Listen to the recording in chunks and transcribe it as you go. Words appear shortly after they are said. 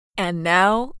And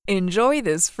now, enjoy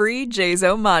this free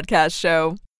JZO Modcast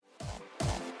show.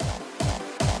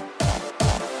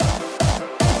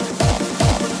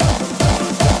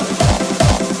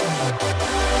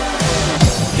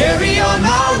 Carry on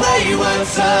my wayward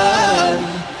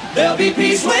son. There'll be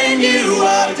peace when you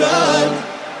are done.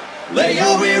 Lay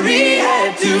your weary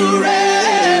head to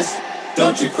rest.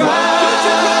 Don't you cry.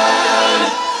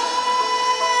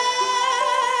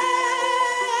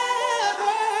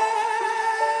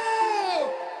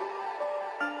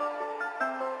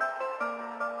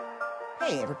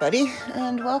 Hey everybody,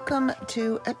 and welcome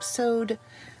to episode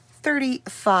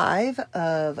 35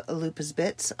 of Lupa's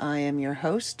Bits. I am your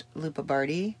host, Lupa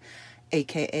Barty,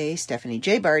 aka Stephanie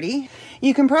J. Barty.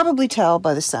 You can probably tell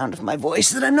by the sound of my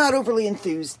voice that I'm not overly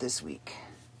enthused this week.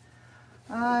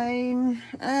 I'm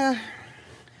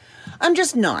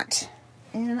just not.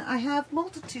 And I have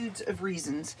multitudes of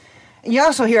reasons. And you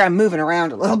also hear I'm moving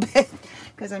around a little bit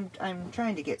because I'm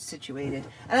trying to get situated.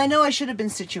 And I know I should have been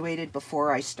situated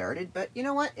before I started, but you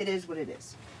know what? It is what it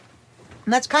is.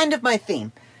 And that's kind of my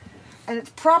theme. And it's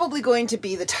probably going to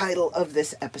be the title of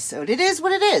this episode. It is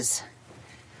what it is.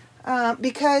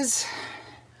 Because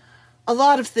a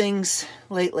lot of things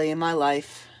lately in my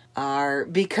life are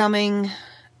becoming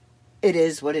it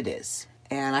is what it is.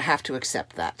 And I have to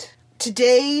accept that.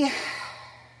 Today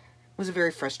was a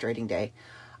very frustrating day.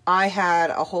 I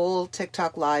had a whole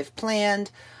TikTok live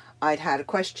planned. I'd had a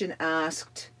question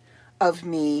asked of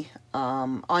me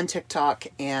on TikTok,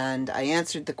 and I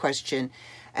answered the question,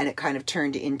 and it kind of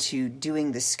turned into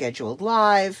doing this scheduled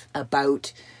live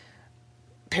about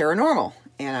paranormal.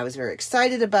 And I was very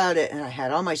excited about it, and I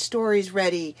had all my stories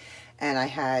ready, and I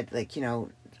had,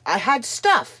 I had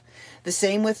stuff. The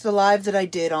same with the live that I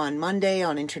did on Monday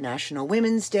on International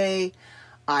Women's Day.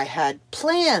 I had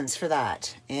plans for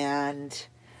that, and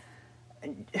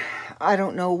I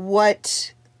don't know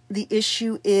what the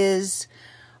issue is.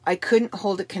 I couldn't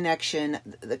hold a connection.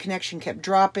 The connection kept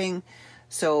dropping.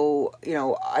 So,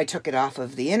 I took it off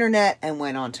of the internet and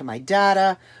went onto my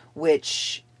data,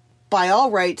 which by all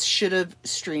rights should have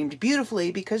streamed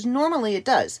beautifully because normally it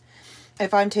does.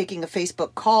 If I'm taking a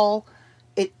Facebook call,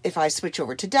 if I switch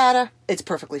over to data, it's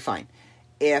perfectly fine.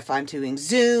 If I'm doing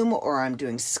Zoom or I'm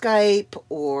doing Skype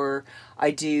or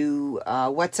I do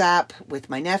WhatsApp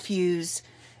with my nephews,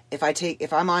 if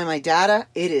I'm on my data,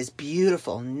 it is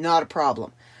beautiful, not a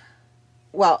problem.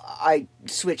 Well, I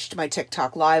switched my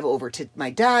TikTok live over to my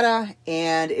data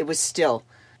and it was still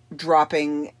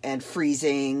dropping and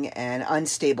freezing and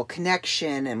unstable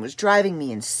connection and was driving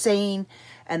me insane.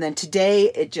 And then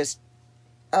today it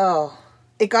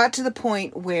got to the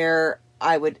point where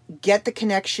I would get the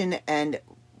connection, and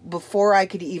before I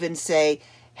could even say,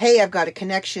 hey, I've got a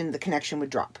connection, the connection would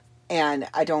drop. And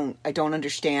I don't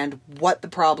understand what the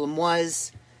problem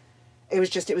was. It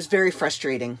was very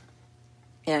frustrating.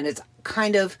 And it's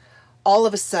kind of all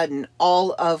of a sudden,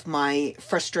 all of my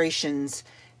frustrations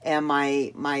and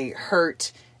my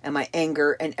hurt and my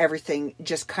anger and everything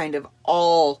just kind of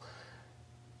all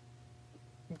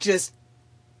just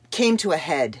came to a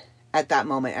head at that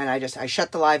moment. And I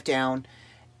shut the live down,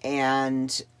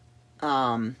 and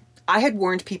I had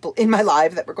warned people in my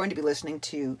live that were going to be listening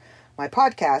to my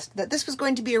podcast that this was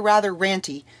going to be a rather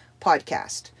ranty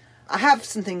podcast. I have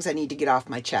some things I need to get off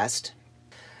my chest.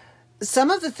 Some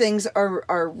of the things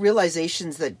are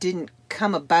realizations that didn't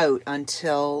come about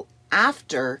until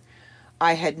after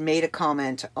I had made a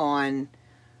comment on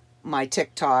my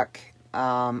TikTok.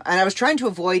 And I was trying to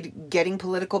avoid getting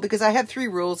political because I had 3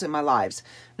 rules in my lives.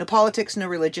 No politics, no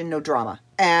religion, no drama.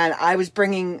 And I was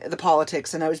bringing the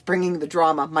politics and I was bringing the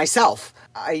drama myself.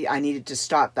 I needed to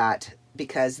stop that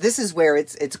because this is where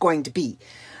it's going to be.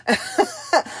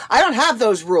 I don't have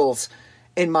those rules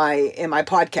in my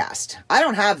podcast. I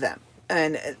don't have them.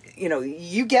 And,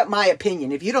 you get my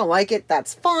opinion. If you don't like it,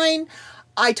 that's fine.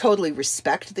 I totally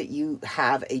respect that you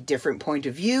have a different point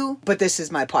of view, but this is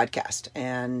my podcast,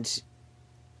 and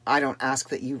I don't ask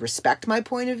that you respect my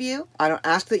point of view. I don't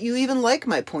ask that you even like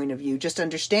my point of view. Just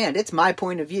understand it's my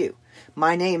point of view.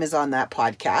 My name is on that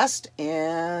podcast,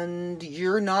 and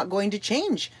you're not going to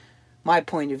change my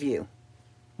point of view,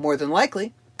 more than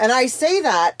likely. And I say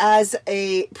that as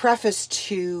a preface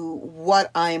to what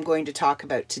I am going to talk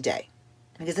about today,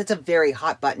 because it's a very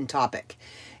hot button topic.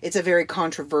 It's a very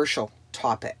controversial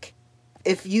topic.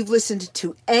 If you've listened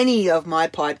to any of my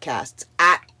podcasts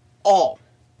at all,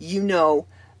 you know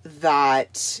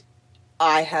that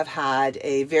I have had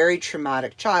a very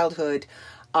traumatic childhood.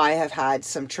 I have had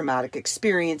some traumatic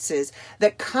experiences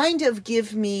that kind of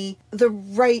give me the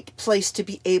right place to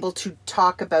be able to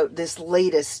talk about this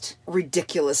latest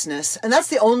ridiculousness. And that's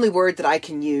the only word that I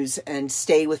can use and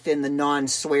stay within the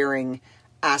non-swearing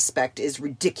aspect is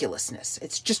ridiculousness.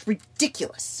 It's just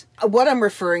ridiculous. What I'm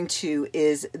referring to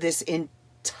is this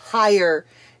entire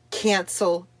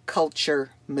cancel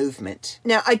culture movement.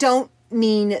 Now, I don't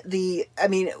mean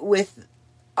with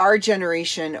our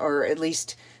generation, or at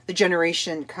least the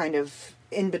generation kind of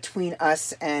in between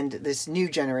us and this new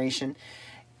generation,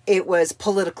 it was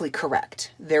politically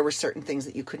correct. There were certain things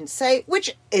that you couldn't say,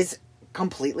 which is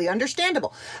completely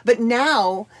understandable. But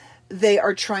now they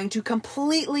are trying to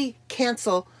completely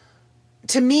cancel,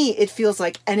 to me, it feels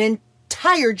like an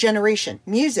entire generation.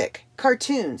 Music,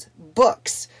 cartoons,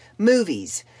 books,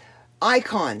 movies,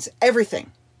 icons,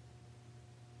 everything.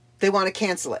 They want to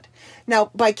cancel it.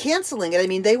 Now, by canceling it, I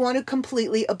mean they want to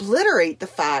completely obliterate the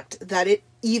fact that it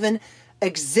even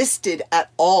existed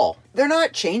at all. They're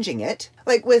not changing it.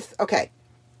 Like with,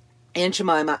 Aunt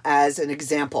Jemima as an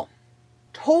example.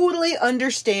 Totally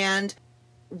understand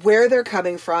where they're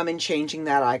coming from in changing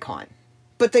that icon.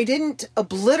 But they didn't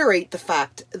obliterate the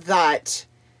fact that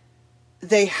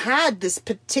they had this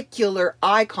particular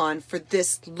icon for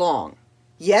this long.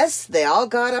 Yes, they all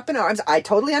got up in arms. I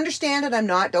totally understand it. I'm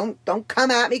not. Don't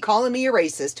come at me calling me a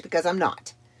racist, because I'm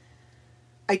not.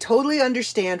 I totally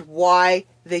understand why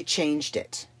they changed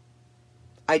it.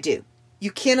 I do.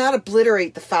 You cannot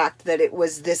obliterate the fact that it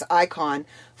was this icon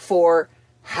for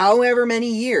however many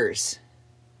years.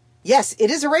 Yes, it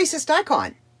is a racist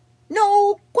icon.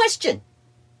 No question.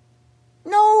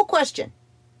 No question.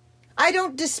 I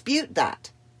don't dispute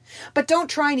that. But don't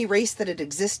try and erase that it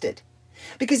existed.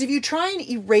 Because if you try and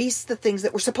erase the things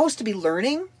that we're supposed to be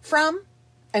learning from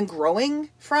and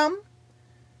growing from,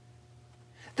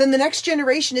 then the next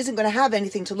generation isn't going to have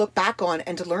anything to look back on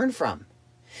and to learn from.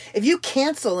 If you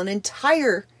cancel an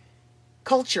entire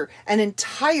culture, an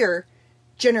entire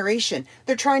generation,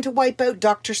 they're trying to wipe out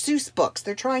Dr. Seuss books.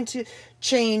 They're trying to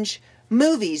change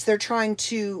movies. They're trying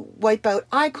to wipe out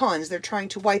icons. They're trying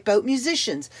to wipe out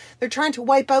musicians. They're trying to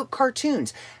wipe out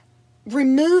cartoons.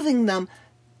 Removing them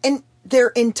in their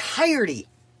entirety,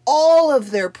 all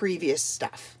of their previous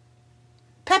stuff.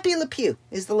 Pepe Le Pew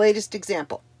is the latest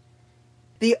example.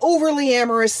 The overly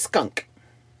amorous skunk.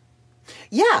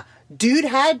 Yeah, dude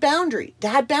had boundary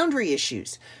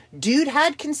issues. Dude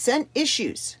had consent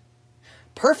issues.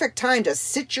 Perfect time to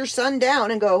sit your son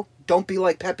down and go, don't be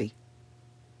like Pepe.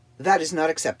 That is not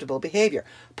acceptable behavior.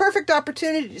 Perfect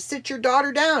opportunity to sit your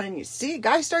daughter down and you see a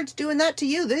guy starts doing that to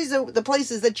you. These are the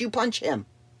places that you punch him.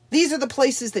 These are the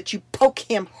places that you poke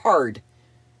him hard.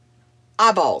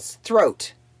 Eyeballs,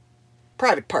 throat,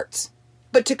 private parts.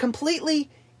 But to completely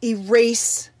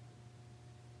erase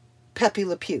Pepe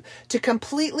Le Pew, to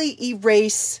completely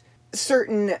erase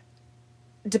certain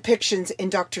depictions in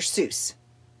Dr. Seuss,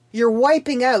 you're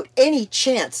wiping out any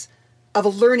chance of a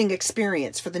learning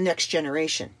experience for the next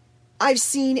generation. I've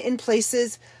seen in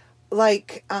places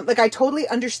like I totally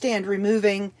understand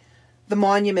removing the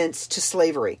monuments to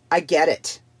slavery. I get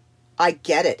it.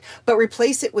 But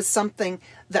replace it with something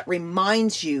that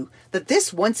reminds you that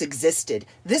this once existed.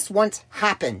 This once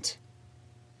happened.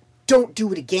 Don't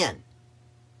do it again.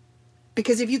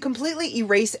 Because if you completely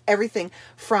erase everything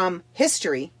from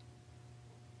history,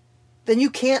 then you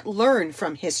can't learn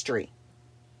from history.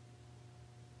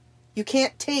 You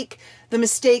can't take the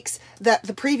mistakes that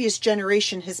the previous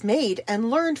generation has made and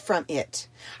learn from it.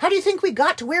 How do you think we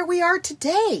got to where we are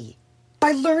today?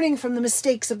 By learning from the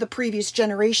mistakes of the previous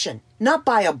generation, not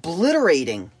by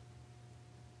obliterating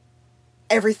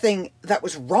everything that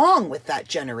was wrong with that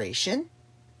generation.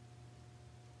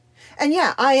 And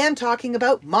yeah, I am talking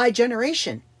about my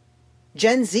generation,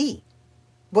 Gen Z.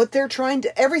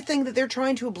 Everything that they're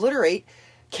trying to obliterate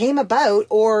came about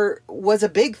or was a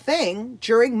big thing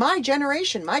during my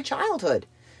generation, my childhood.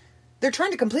 They're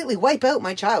trying to completely wipe out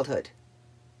my childhood.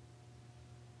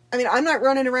 I mean, I'm not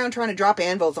running around trying to drop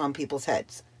anvils on people's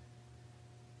heads.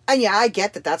 And yeah, I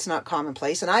get that that's not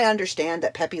commonplace. And I understand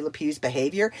that Pepe Le Pew's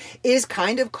behavior is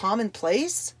kind of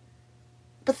commonplace.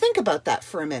 But think about that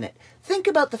for a minute. Think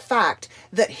about the fact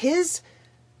that his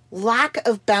lack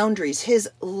of boundaries, his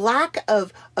lack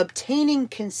of obtaining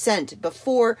consent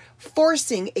before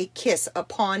forcing a kiss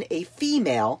upon a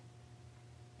female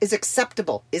is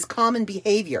acceptable, is common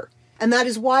behavior. And that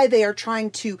is why they are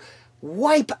trying to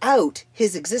wipe out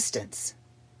his existence.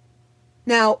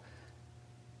 Now,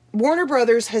 Warner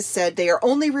Brothers has said they are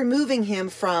only removing him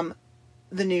from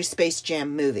the new Space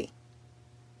Jam movie.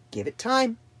 Give it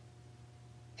time.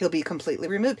 He'll be completely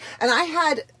removed. And I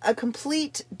had a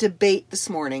complete debate this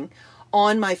morning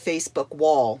on my Facebook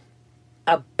wall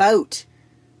about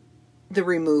the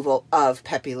removal of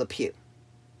Pepe Le Pew.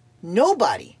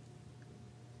 Nobody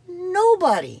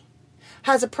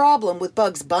has a problem with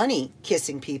Bugs Bunny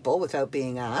kissing people without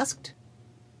being asked.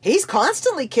 He's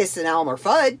constantly kissing Elmer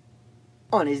Fudd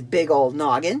on his big old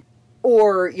noggin.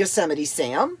 Or Yosemite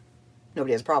Sam.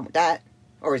 Nobody has a problem with that.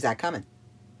 Or is that coming?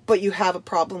 But you have a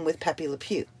problem with Pepe Le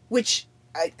Pew. Which,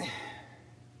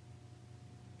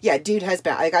 dude has,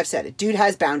 like I've said it, dude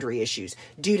has boundary issues.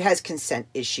 Dude has consent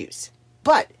issues.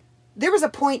 But there was a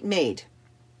point made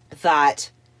that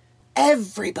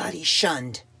everybody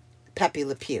shunned Pepe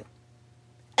Le Pew.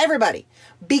 Everybody.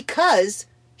 Because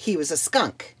he was a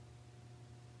skunk.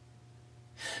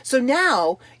 So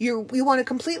now you want to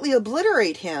completely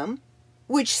obliterate him,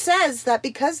 which says that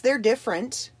because they're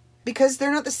different, because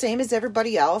they're not the same as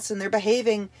everybody else, and they're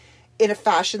behaving in a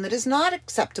fashion that is not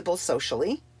acceptable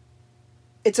socially,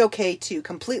 it's okay to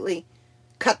completely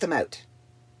cut them out.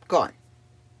 Gone.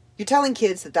 You're telling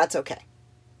kids that that's okay.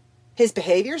 His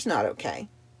behavior's not okay.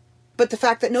 But the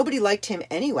fact that nobody liked him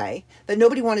anyway, that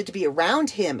nobody wanted to be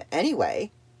around him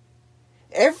anyway,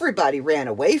 everybody ran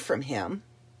away from him,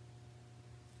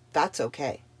 that's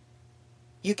okay.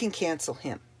 You can cancel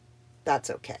him.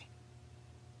 That's okay.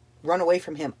 Run away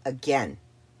from him again.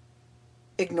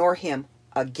 Ignore him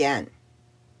again.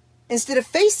 Instead of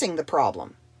facing the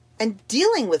problem and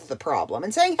dealing with the problem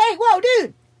and saying, hey, whoa,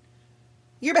 dude,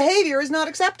 your behavior is not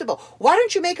acceptable. Why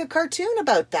don't you make a cartoon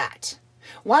about that?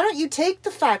 Why don't you take the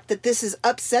fact that this is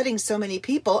upsetting so many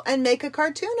people and make a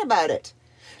cartoon about it?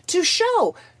 To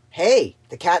show, hey,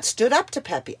 the cat stood up to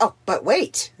Pepe. Oh, but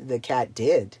wait, the cat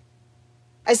did.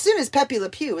 As soon as Pepe Le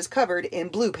Pew was covered in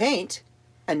blue paint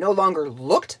and no longer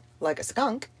looked like a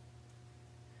skunk,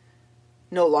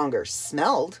 no longer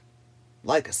smelled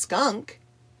like a skunk,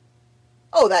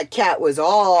 oh, that cat was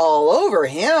all over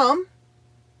him.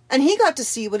 And he got to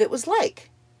see what it was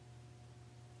like.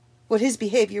 What his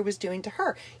behavior was doing to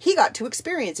her. He got to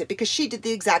experience it because she did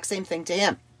the exact same thing to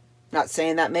him. Not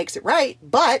saying that makes it right,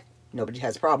 but nobody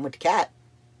has a problem with the cat.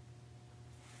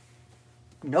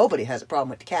 Nobody has a problem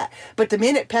with the cat. But the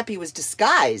minute Pepe was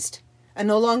disguised and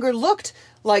no longer looked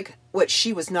like what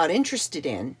she was not interested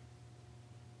in,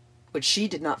 what she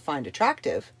did not find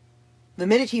attractive, the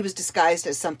minute he was disguised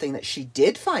as something that she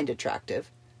did find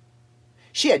attractive,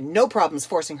 she had no problems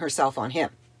forcing herself on him.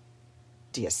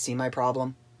 Do you see my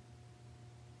problem?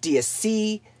 Do you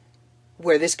see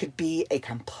where this could be a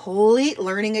complete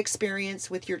learning experience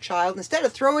with your child? Instead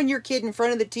of throwing your kid in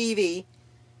front of the TV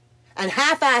and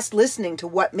half-assed listening to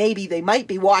what maybe they might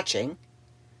be watching,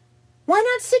 why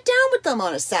not sit down with them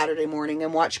on a Saturday morning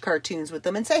and watch cartoons with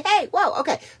them and say, hey, whoa,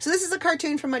 okay, so this is a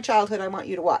cartoon from my childhood I want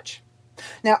you to watch.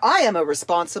 Now, I am a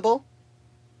responsible,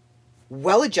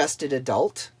 well-adjusted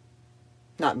adult.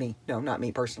 Not me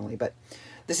personally, but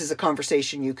this is a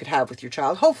conversation you could have with your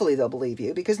child. Hopefully they'll believe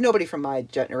you, because nobody from my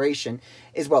generation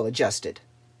is well-adjusted.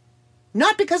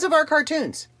 Not because of our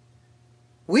cartoons.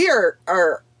 We are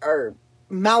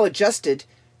maladjusted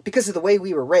because of the way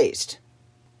we were raised.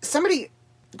 Somebody,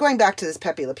 going back to this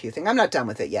Pepe Le Pew thing, I'm not done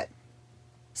with it yet.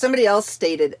 Somebody else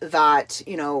stated that,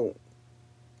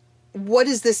 what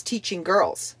is this teaching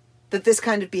girls? That this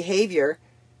kind of behavior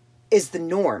is the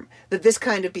norm. That this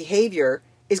kind of behavior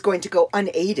is going to go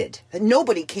unaided. That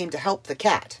nobody came to help the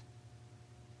cat.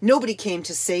 Nobody came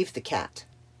to save the cat.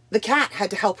 The cat had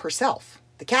to help herself.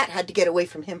 The cat had to get away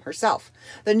from him herself.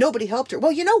 That nobody helped her.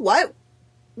 Well, you know what?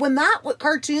 When that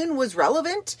cartoon was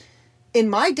relevant, in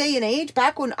my day and age,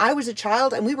 back when I was a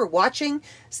child and we were watching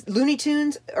Looney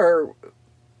Tunes or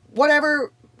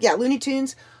whatever, Looney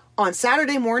Tunes on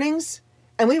Saturday mornings,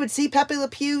 and we would see Pepe Le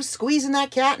Pew squeezing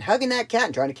that cat and hugging that cat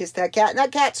and trying to kiss that cat, and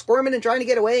that cat squirming and trying to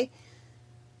get away.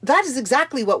 That is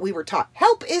exactly what we were taught.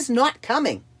 Help is not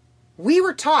coming. We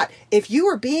were taught if you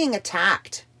were being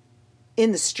attacked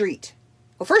in the street,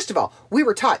 well, first of all, we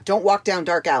were taught don't walk down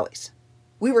dark alleys.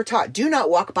 We were taught, do not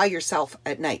walk by yourself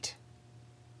at night.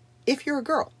 If you're a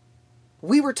girl.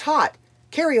 We were taught,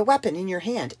 carry a weapon in your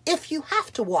hand if you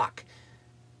have to walk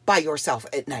by yourself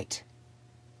at night.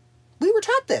 We were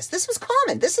taught this. This was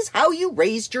common. This is how you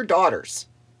raised your daughters.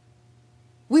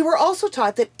 We were also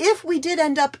taught that if we did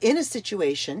end up in a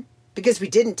situation, because we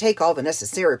didn't take all the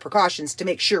necessary precautions to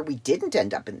make sure we didn't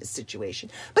end up in this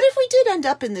situation, but if we did end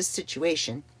up in this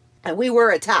situation and we were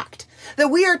attacked, that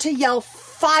we are to yell,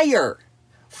 fire.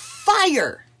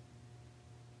 Fire!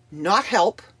 Not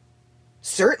help.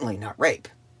 Certainly not rape.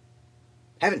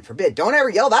 Heaven forbid. Don't ever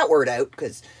yell that word out,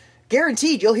 because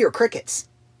guaranteed you'll hear crickets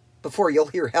before you'll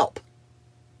hear help.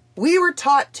 We were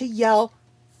taught to yell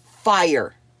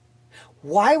fire.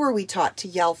 Why were we taught to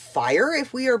yell fire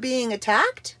if we are being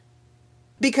attacked?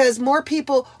 Because more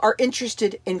people are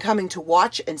interested in coming to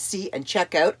watch and see and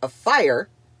check out a fire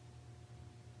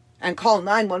and call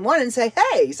 911 and say,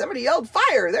 hey, somebody yelled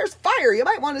fire, there's fire, you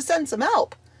might want to send some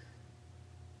help,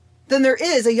 than there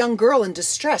is a young girl in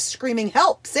distress screaming,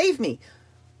 help, save me.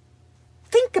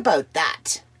 Think about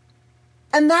that.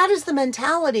 And that is the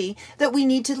mentality that we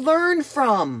need to learn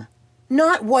from,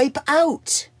 not wipe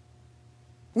out.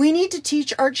 We need to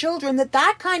teach our children that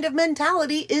that kind of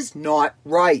mentality is not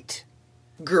right.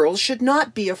 Girls should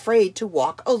not be afraid to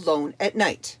walk alone at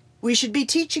night. We should be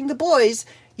teaching the boys,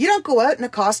 you don't go out and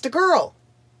accost a girl.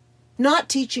 Not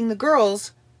teaching the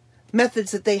girls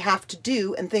methods that they have to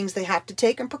do and things they have to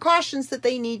take and precautions that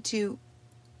they need to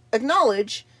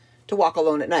acknowledge to walk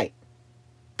alone at night.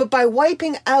 But by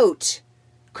wiping out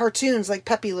cartoons like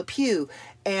Pepe Le Pew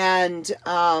and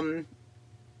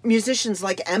musicians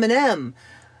like Eminem,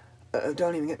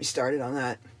 don't even get me started on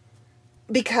that,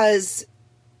 because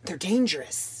they're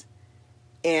dangerous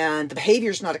and the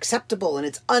behavior's not acceptable and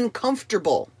it's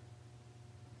uncomfortable.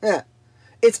 Yeah,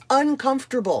 it's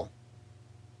uncomfortable.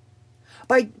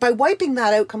 By wiping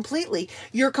that out completely,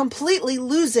 you're completely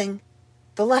losing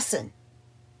the lesson.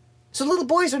 So little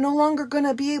boys are no longer going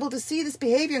to be able to see this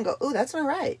behavior and go, oh, that's not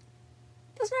right.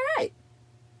 That's not right.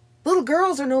 Little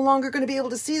girls are no longer going to be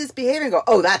able to see this behavior and go,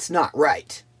 oh, that's not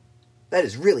right. That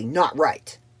is really not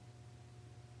right.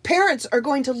 Parents are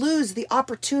going to lose the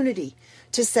opportunity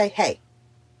to say, hey,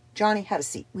 Johnny, have a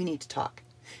seat. We need to talk.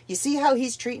 You see how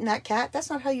he's treating that cat? That's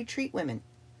not how you treat women.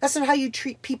 That's not how you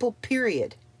treat people,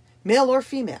 period. Male or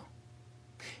female.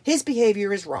 His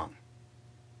behavior is wrong.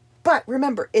 But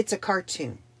remember, it's a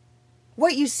cartoon.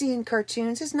 What you see in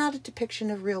cartoons is not a depiction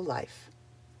of real life.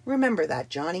 Remember that,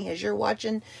 Johnny, as you're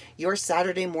watching your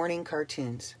Saturday morning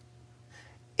cartoons.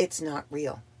 It's not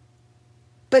real.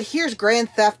 But here's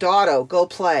Grand Theft Auto. Go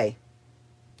play.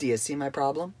 Do you see my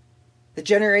problem? The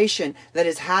generation that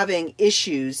is having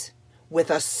issues with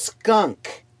a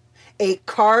skunk, a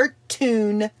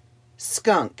cartoon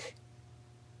skunk,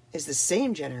 is the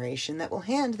same generation that will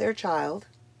hand their child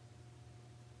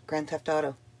Grand Theft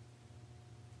Auto,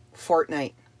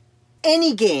 Fortnite,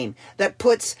 any game that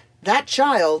puts that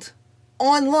child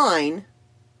online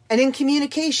and in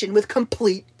communication with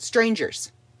complete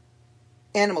strangers.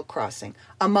 Animal Crossing,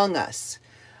 Among Us,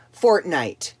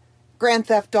 Fortnite, Grand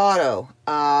Theft Auto,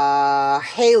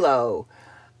 Halo.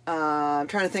 I'm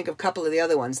trying to think of a couple of the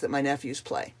other ones that my nephews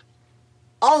play.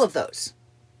 All of those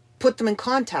put them in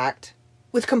contact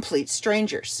with complete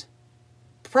strangers.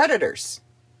 Predators.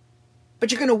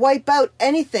 But you're going to wipe out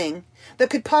anything that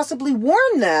could possibly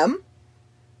warn them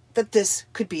that this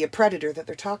could be a predator that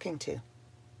they're talking to.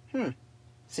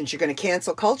 Since you're going to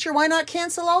cancel culture, why not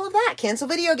cancel all of that? Cancel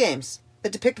video games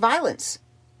that depict violence.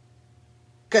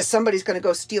 Because somebody's going to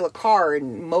go steal a car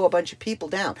and mow a bunch of people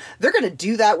down. They're going to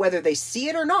do that whether they see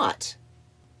it or not.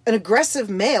 An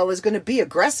aggressive male is going to be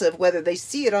aggressive whether they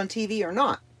see it on TV or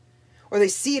not. Or they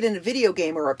see it in a video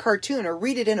game or a cartoon or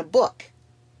read it in a book.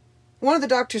 One of the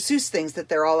Dr. Seuss things that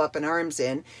they're all up in arms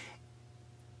in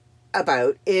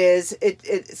about is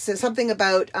it's something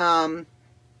about and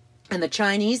the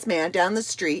Chinese man down the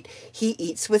street, he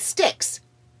eats with sticks.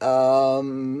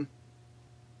 They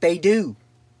do.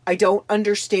 I don't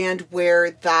understand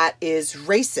where that is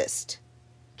racist.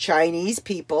 Chinese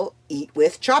people eat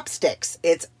with chopsticks.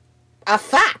 It's a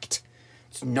fact.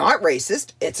 It's not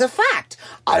racist. It's a fact.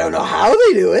 I don't know how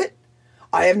they do it.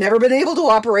 I have never been able to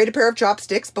operate a pair of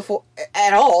chopsticks before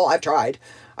at all. I've tried.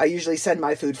 I usually send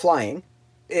my food flying.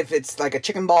 If it's like a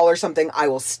chicken ball or something, I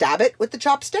will stab it with the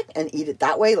chopstick and eat it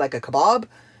that way like a kebab.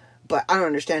 But I don't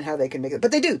understand how they can make it.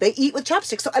 But they do. They eat with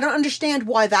chopsticks. So I don't understand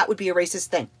why that would be a racist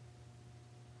thing.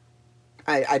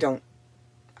 I don't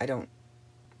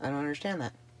understand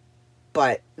that.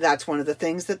 But that's one of the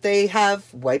things that they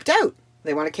have wiped out.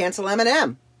 They want to cancel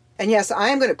Eminem. And yes, I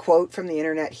am going to quote from the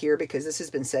internet here because this has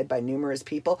been said by numerous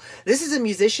people. This is a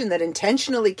musician that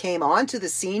intentionally came onto the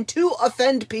scene to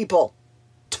offend people,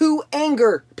 to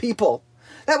anger people.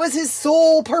 That was his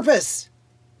sole purpose.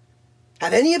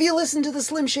 Have any of you listened to the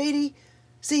Slim Shady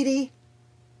CD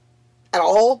at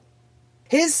all?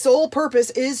 His sole purpose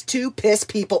is to piss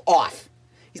people off.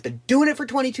 He's been doing it for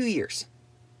 22 years.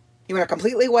 He want to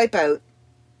completely wipe out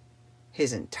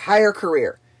his entire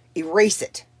career. Erase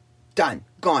it. Done.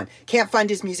 Gone. Can't find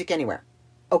his music anywhere.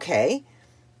 Okay.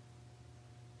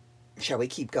 Shall we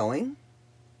keep going?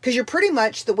 Because you're pretty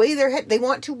much the way they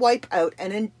want to wipe out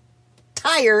an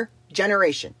entire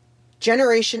generation.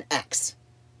 Generation X.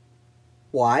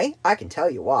 Why? I can tell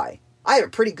you why. I have a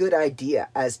pretty good idea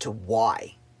as to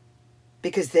why.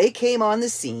 Because they came on the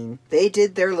scene, they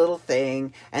did their little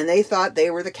thing, and they thought they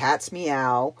were the cat's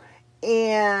meow,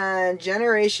 And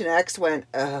Generation X went,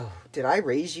 oh, did I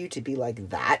raise you to be like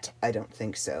that? I don't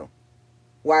think so.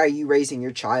 Why are you raising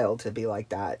your child to be like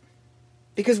that?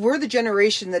 Because we're the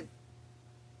generation that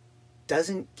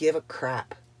doesn't give a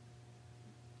crap.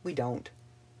 We don't.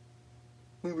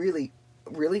 We really,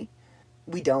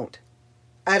 we don't.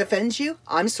 That offends you?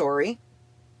 I'm sorry.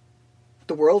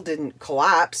 The world didn't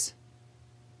collapse.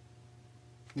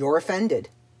 You're offended.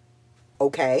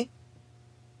 Okay.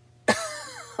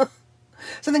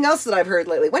 Something else that I've heard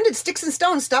lately. When did sticks and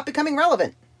stones stop becoming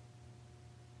relevant?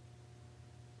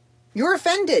 You're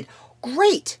offended.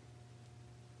 Great.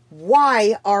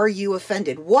 Why are you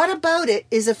offended? What about it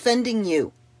is offending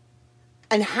you?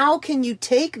 And how can you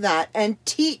take that and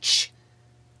teach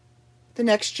the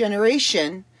next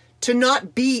generation to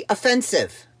not be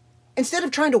offensive? Instead of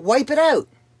trying to wipe it out.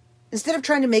 Instead of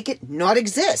trying to make it not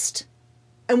exist.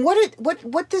 And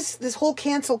what this whole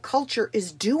cancel culture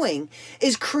is doing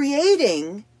is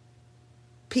creating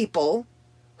people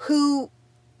who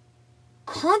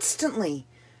constantly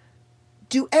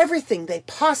do everything they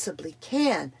possibly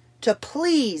can to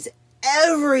please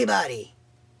everybody.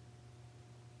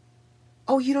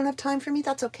 Oh, you don't have time for me?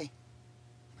 That's okay.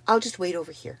 I'll just wait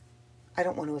over here. I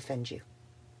don't want to offend you.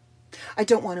 I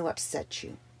don't want to upset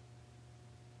you.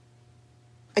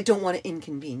 I don't want to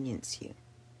inconvenience you.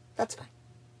 That's fine.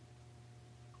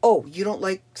 Oh, you don't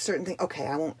like certain things? Okay,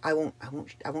 I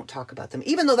won't talk about them.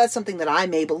 Even though that's something that I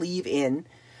may believe in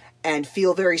and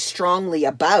feel very strongly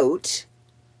about,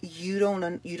 you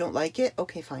don't like it?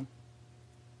 Okay, fine.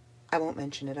 I won't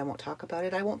mention it. I won't talk about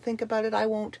it. I won't think about it. I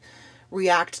won't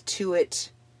react to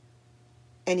it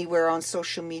anywhere on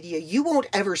social media. You won't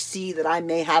ever see that I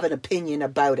may have an opinion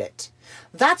about it.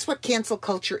 That's what cancel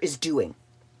culture is doing.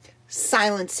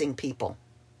 Silencing people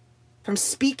from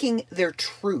speaking their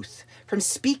truth, from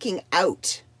speaking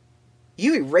out.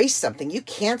 You erase something, you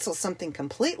cancel something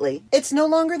completely, it's no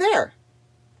longer there.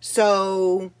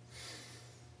 So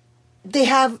they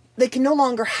can no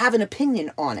longer have an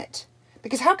opinion on it.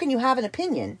 Because how can you have an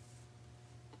opinion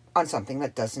on something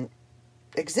that doesn't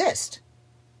exist?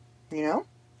 You know?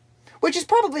 Which is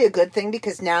probably a good thing,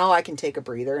 because now I can take a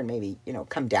breather and maybe,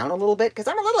 come down a little bit, because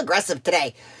I'm a little aggressive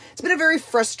today. It's been a very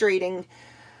frustrating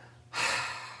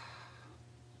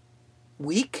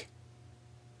week.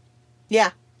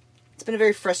 Yeah, it's been a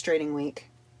very frustrating week.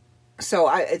 So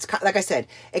it's like I said,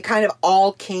 it kind of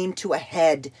all came to a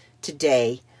head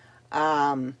today.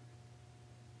 I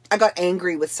got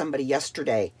angry with somebody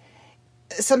yesterday.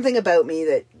 Something about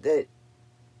me that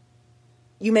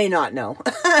you may not know.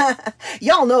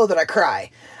 Y'all know that I cry.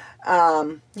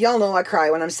 Y'all know I cry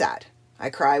when I'm sad.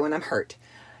 I cry when I'm hurt.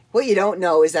 What you don't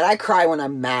know is that I cry when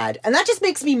I'm mad. And that just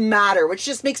makes me madder, which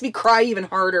just makes me cry even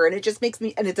harder. And it just makes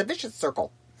me, and it's a vicious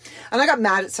circle. And I got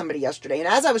mad at somebody yesterday. And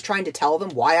as I was trying to tell them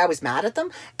why I was mad at them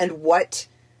and what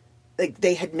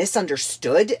they had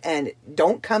misunderstood, and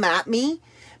don't come at me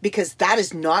because that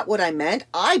is not what I meant,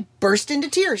 I burst into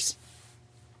tears.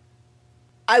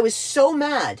 I was so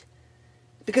mad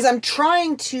because I'm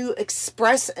trying to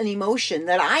express an emotion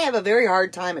that I have a very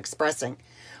hard time expressing.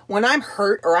 When I'm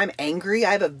hurt or I'm angry,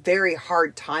 I have a very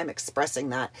hard time expressing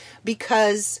that,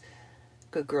 because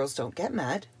good girls don't get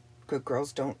mad. Good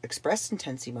girls don't express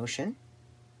intense emotion.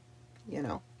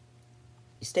 You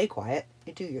stay quiet,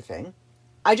 you do your thing.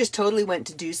 I just totally went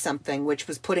to do something which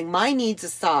was putting my needs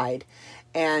aside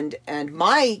and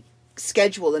my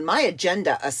schedule and my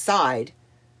agenda aside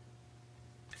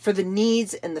for the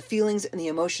needs and the feelings and the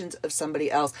emotions of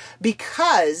somebody else,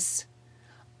 because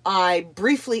I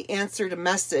briefly answered a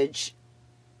message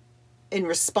in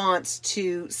response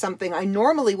to something I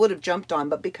normally would have jumped on,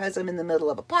 but because I'm in the middle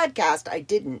of a podcast, I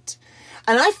didn't.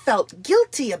 And I felt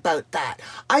guilty about that.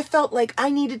 I felt like I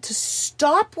needed to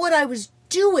stop what I was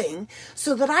doing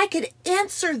so that I could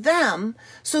answer them,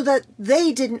 so that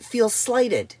they didn't feel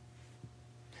slighted.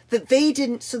 That they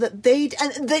didn't, so that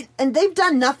and they've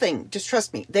done nothing, just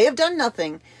trust me, they have done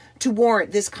nothing to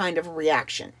warrant this kind of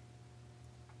reaction.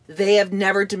 They have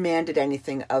never demanded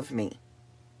anything of me,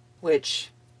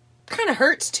 which kind of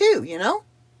hurts too,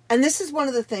 And this is one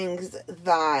of the things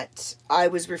that I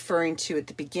was referring to at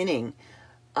the beginning,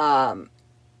 where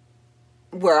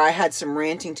I had some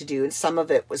ranting to do, and some of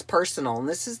it was personal. And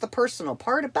this is the personal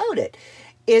part about it,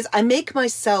 is I make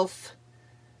myself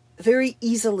very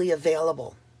easily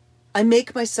available. I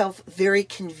make myself very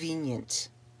convenient.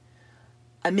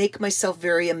 I make myself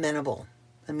very amenable,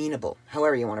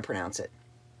 however you want to pronounce it.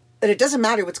 And it doesn't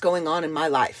matter what's going on in my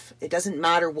life. It doesn't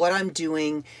matter what I'm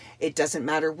doing. It doesn't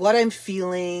matter what I'm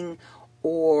feeling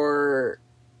or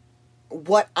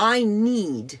what I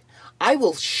need. I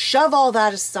will shove all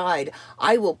that aside.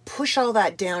 I will push all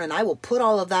that down, and I will put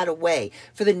all of that away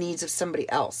for the needs of somebody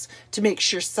else, to make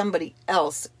sure somebody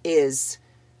else is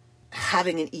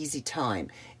having an easy time,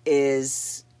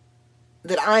 is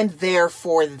that I'm there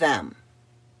for them,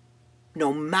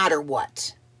 no matter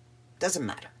what. Doesn't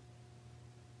matter.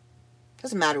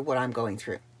 Doesn't matter what I'm going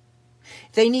through.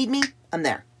 If they need me, I'm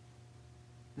there.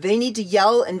 They need to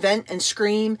yell and vent and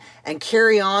scream and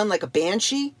carry on like a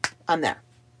banshee, I'm there.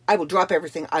 I will drop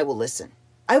everything. I will listen.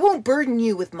 I won't burden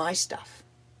you with my stuff.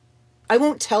 I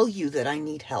won't tell you that I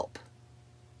need help.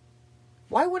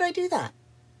 Why would I do that?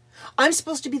 I'm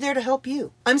supposed to be there to help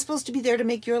you. I'm supposed to be there to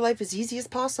make your life as easy as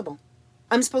possible.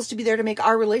 I'm supposed to be there to make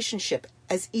our relationship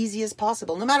as easy as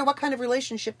possible, no matter what kind of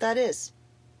relationship that is.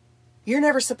 You're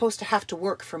never supposed to have to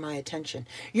work for my attention.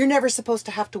 You're never supposed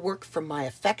to have to work for my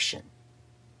affection.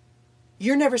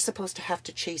 You're never supposed to have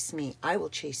to chase me. I will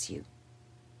chase you.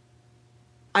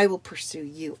 I will pursue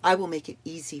you. I will make it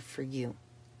easy for you.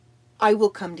 I will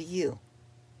come to you.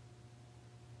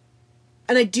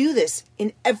 And I do this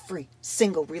in every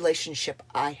single relationship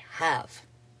I have.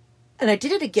 And I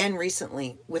did it again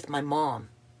recently with my mom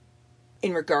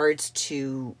in regards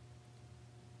to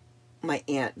my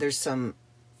aunt. There's some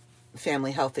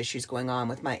family health issues going on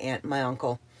with my aunt and my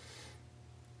uncle.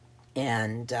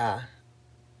 And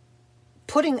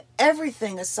putting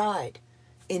everything aside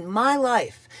in my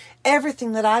life,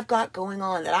 everything that I've got going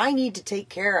on that I need to take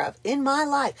care of in my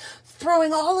life,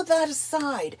 throwing all of that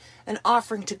aside and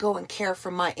offering to go and care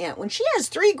for my aunt when she has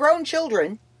 3 grown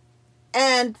children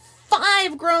and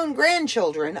 5 grown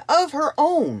grandchildren of her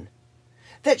own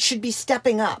that should be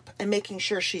stepping up and making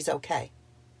sure she's okay.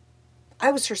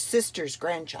 I was her sister's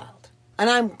grandchild, and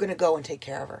I'm going to go and take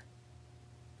care of her.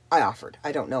 I offered.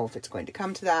 I don't know if it's going to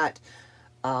come to that.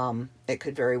 It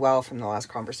could very well, from the last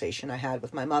conversation I had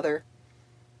with my mother.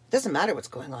 It doesn't matter what's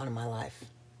going on in my life.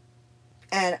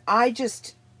 And I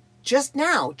just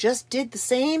did the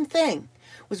same thing.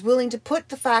 Was willing to put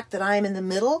the fact that I am in the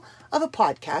middle of a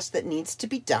podcast that needs to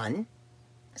be done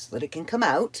so that it can come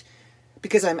out,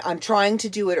 because I'm trying to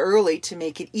do it early to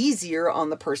make it easier on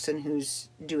the person who's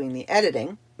doing the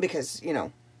editing, because, you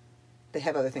know, they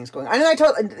have other things going on.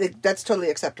 And that's totally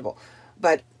acceptable.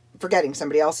 But forgetting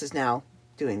somebody else is now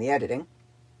doing the editing.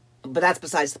 But that's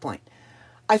besides the point.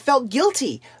 I felt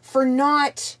guilty for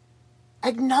not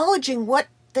acknowledging what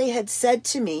they had said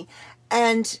to me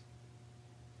and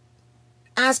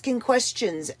asking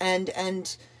questions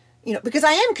and you know, because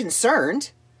I am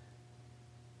concerned.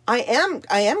 I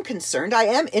am concerned. I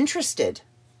am interested.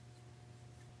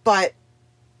 But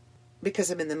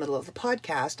because I'm in the middle of the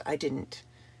podcast, I didn't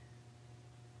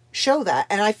show that.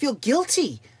 And I feel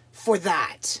guilty for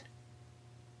that.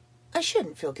 I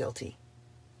shouldn't feel guilty.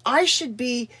 I should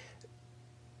be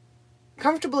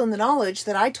comfortable in the knowledge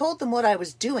that I told them what I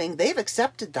was doing. They've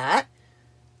accepted that.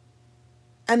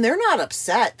 And they're not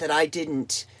upset that I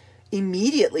didn't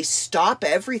immediately stop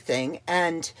everything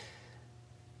and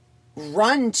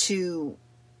run to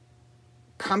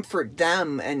comfort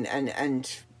them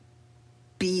and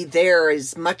be there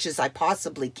as much as I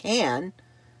possibly can.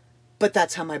 But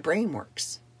that's how my brain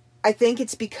works. I think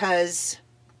it's because,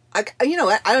 I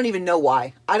don't even know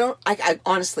why. I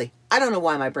honestly, I don't know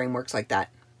why my brain works like that.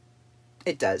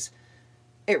 It does.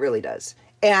 It really does.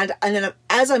 And then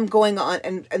as I'm going on,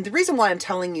 and the reason why I'm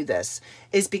telling you this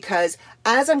is because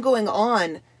as I'm going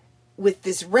on with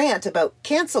this rant about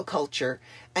cancel culture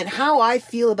and how I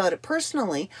feel about it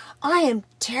personally, I am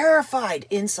terrified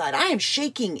inside. I am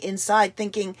shaking inside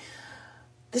thinking,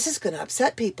 this is going to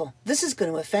upset people. This is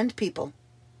going to offend people.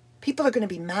 People are going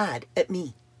to be mad at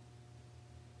me.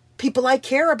 People I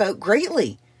care about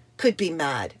greatly could be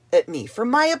mad at me for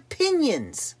my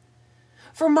opinions,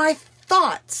 for my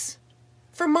thoughts,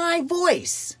 for my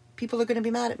voice. People are going to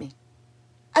be mad at me.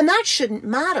 And that shouldn't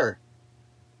matter.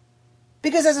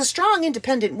 Because as a strong,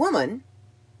 independent woman,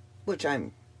 which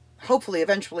I'm hopefully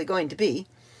eventually going to be,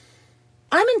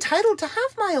 I'm entitled to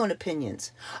have my own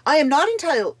opinions. I am not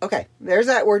entitled. Okay, there's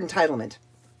that word, entitlement.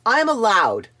 I am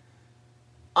allowed.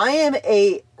 I am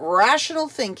a rational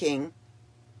thinking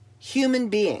human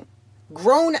being,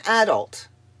 grown adult.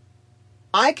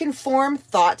 I can form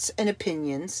thoughts and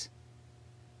opinions.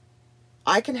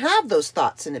 I can have those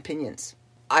thoughts and opinions.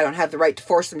 I don't have the right to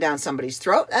force them down somebody's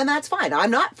throat, and that's fine.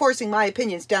 I'm not forcing my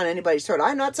opinions down anybody's throat.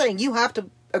 I'm not saying you have to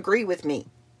agree with me.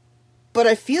 But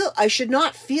I should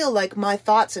not feel like my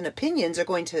thoughts and opinions are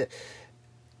going to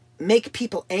make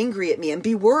people angry at me and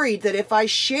be worried that if I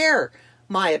share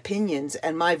my opinions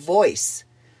and my voice,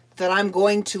 that I'm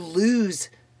going to lose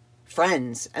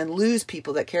friends and lose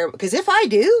people that care. Because if I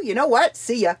do, you know what?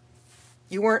 See ya.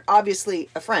 You weren't obviously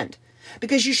a friend.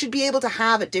 Because you should be able to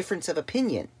have a difference of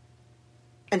opinion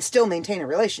and still maintain a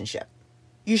relationship.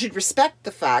 You should respect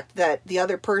the fact that the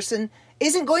other person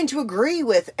isn't going to agree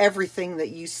with everything that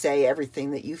you say,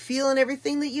 everything that you feel, and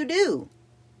everything that you do.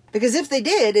 Because if they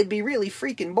did, it'd be really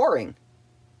freaking boring.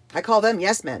 I call them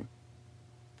yes men.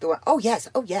 The one, oh yes,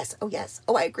 oh yes, oh yes.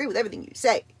 Oh, I agree with everything you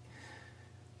say.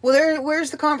 Well,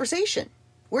 where's the conversation?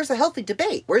 Where's the healthy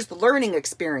debate? Where's the learning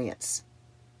experience?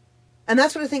 And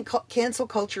that's what I think cancel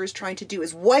culture is trying to do,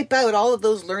 is wipe out all of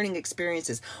those learning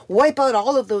experiences, wipe out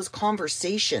all of those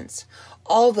conversations,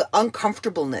 all the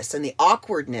uncomfortableness and the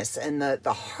awkwardness and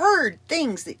the hard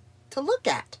things to look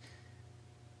at.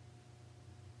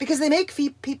 Because they make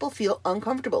people feel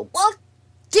uncomfortable. Well,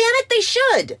 damn it, they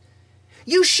should.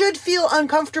 You should feel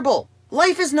uncomfortable.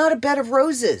 Life is not a bed of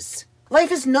roses.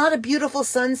 Life is not a beautiful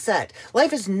sunset.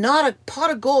 Life is not a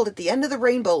pot of gold at the end of the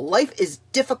rainbow. Life is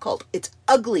difficult. It's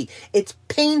ugly. It's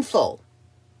painful.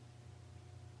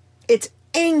 It's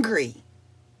angry.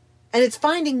 And it's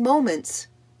finding moments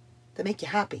that make you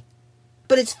happy.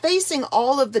 But it's facing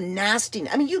all of the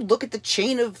nastiness. I mean, you look at the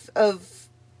chain of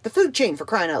the food chain, for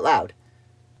crying out loud.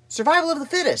 Survival of the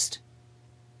fittest.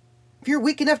 If you're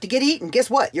weak enough to get eaten, guess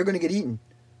what? You're going to get eaten.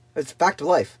 It's a fact of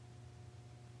life.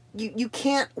 You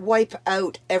can't wipe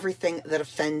out everything that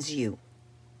offends you.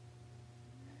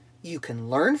 You can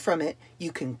learn from it,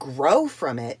 you can grow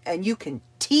from it, and you can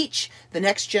teach the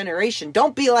next generation.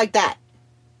 Don't be like that.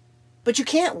 But you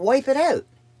can't wipe it out.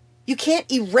 You can't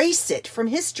erase it from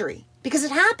history because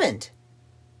it happened.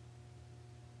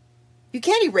 You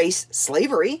can't erase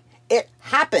slavery. It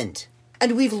happened.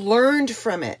 And we've learned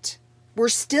from it. We're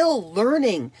still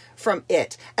learning from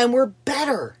it. And we're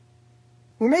better.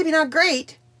 We're maybe not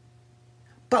great,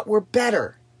 but we're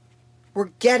better.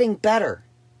 We're getting better.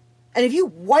 And if you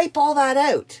wipe all that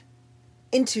out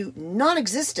into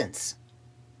non-existence,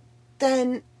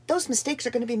 then those mistakes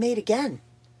are going to be made again.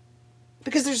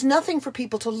 Because there's nothing for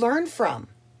people to learn from.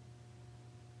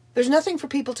 There's nothing for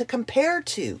people to compare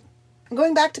to. I'm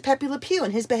going back to Pepe Le Pew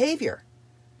and his behavior.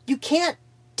 You can't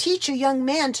teach a young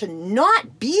man to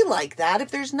not be like that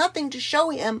if there's nothing to show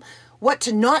him what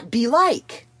to not be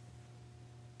like.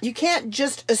 You can't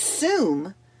just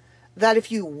assume that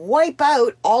if you wipe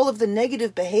out all of the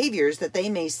negative behaviors that they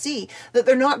may see, that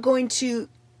they're not going to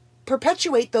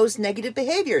perpetuate those negative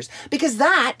behaviors. Because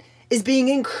that is being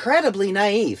incredibly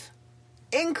naive.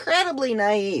 Incredibly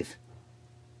naive.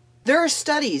 There are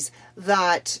studies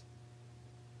that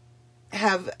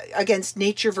have against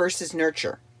nature versus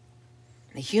nurture.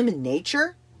 And human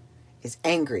nature is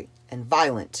angry and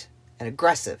violent and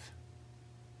aggressive.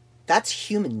 That's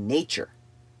human nature.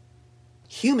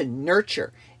 Human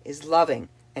nurture is loving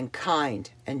and kind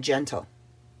and gentle.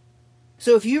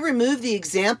 So if you remove the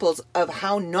examples of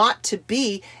how not to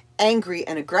be angry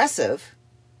and aggressive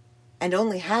and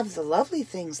only have the lovely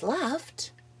things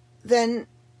left, then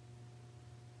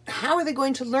how are they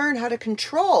going to learn how to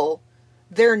control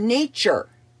their nature?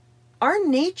 Our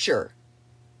nature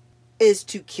is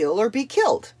to kill or be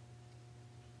killed.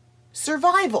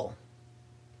 Survival.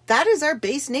 That is our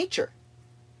base nature.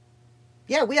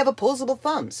 Yeah, we have opposable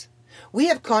thumbs. We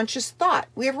have conscious thought.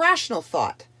 We have rational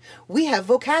thought. We have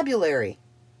vocabulary.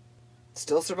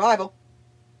 Still survival.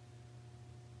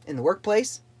 In the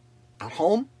workplace, at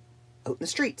home, out in the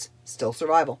streets, still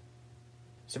survival.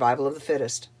 Survival of the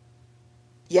fittest.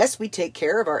 Yes, we take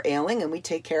care of our ailing and we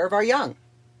take care of our young.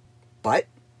 But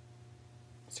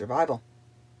survival.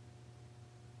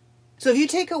 So if you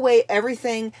take away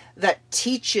everything that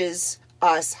teaches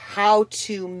us how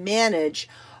to manage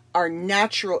our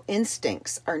natural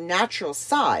instincts, our natural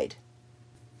side,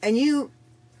 and you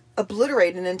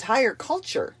obliterate an entire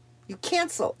culture, you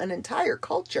cancel an entire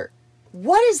culture,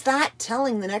 what is that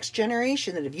telling the next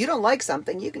generation? That if you don't like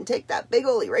something, you can take that big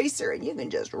old eraser and you can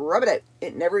just rub it out.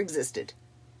 It never existed.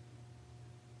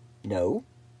 No,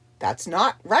 that's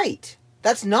not right.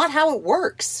 That's not how it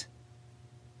works.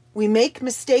 We make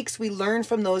mistakes, we learn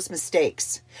from those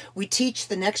mistakes. We teach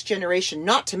the next generation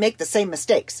not to make the same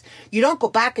mistakes. You don't go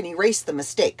back and erase the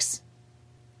mistakes.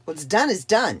 What's done is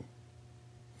done.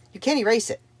 You can't erase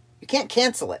it. You can't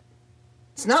cancel it.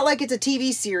 It's not like it's a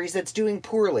TV series that's doing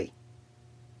poorly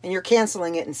and you're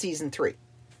canceling it in season 3.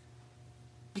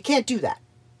 You can't do that.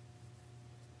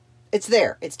 It's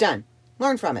there. It's done.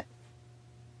 Learn from it.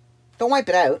 Don't wipe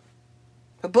it out.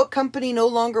 A book company no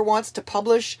longer wants to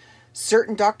publish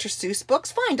certain Dr. Seuss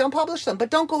books, fine, don't publish them. But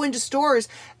don't go into stores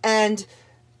and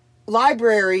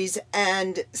libraries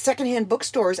and secondhand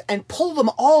bookstores and pull them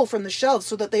all from the shelves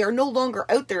so that they are no longer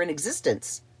out there in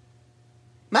existence.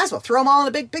 Might as well throw them all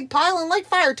in a big pile and light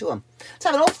fire to them. Let's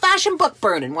have an old-fashioned book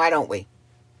burning, why don't we?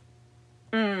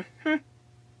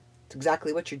 It's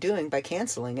exactly what you're doing by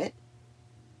canceling it.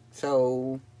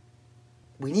 So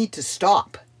we need to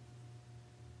stop.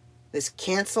 This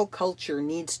cancel culture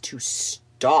needs to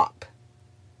stop.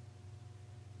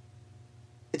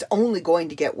 It's only going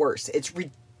to get worse. It's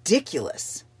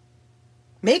ridiculous.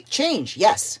 Make change.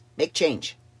 Yes, make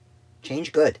change.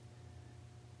 Change good.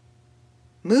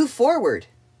 Move forward.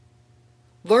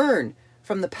 Learn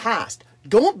from the past.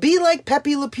 Don't be like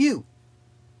Pepe Le Pew.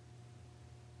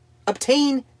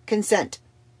 Obtain consent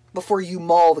before you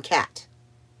maul the cat.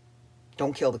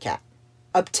 Don't kill the cat.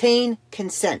 Obtain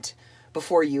consent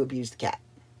before you abuse the cat.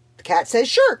 The cat says,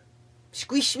 sure.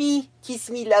 Squish me, kiss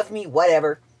me, love me,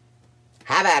 whatever.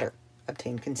 Have at her.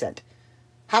 Obtain consent.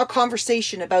 Have a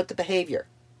conversation about the behavior.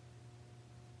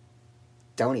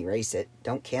 Don't erase it.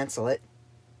 Don't cancel it.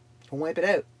 Don't wipe it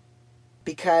out.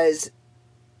 Because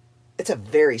it's a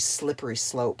very slippery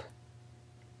slope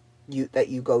that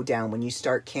you go down when you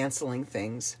start canceling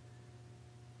things.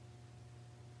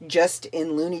 Just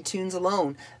in Looney Tunes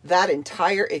alone,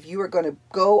 if you are going to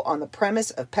go on the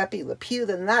premise of Pepe Le Pew,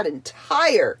 then that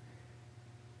entire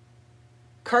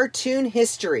cartoon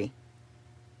history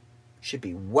should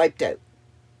be wiped out.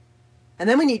 And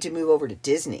then we need to move over to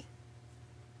Disney.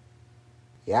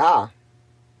 Yeah.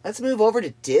 Let's move over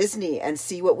to Disney and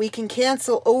see what we can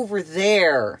cancel over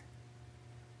there.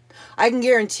 I can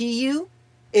guarantee you,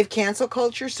 if cancel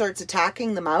culture starts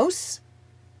attacking the mouse,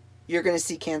 you're going to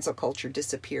see cancel culture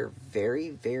disappear very,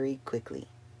 very quickly.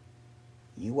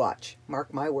 You watch.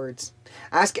 Mark my words.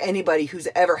 Ask anybody who's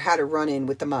ever had a run-in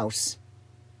with the mouse.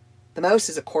 The mouse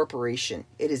is a corporation.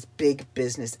 It is big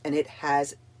business, and it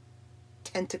has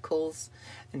tentacles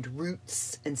and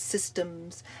roots and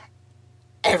systems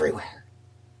everywhere.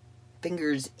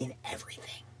 Fingers in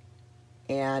everything.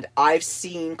 And I've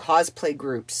seen cosplay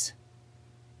groups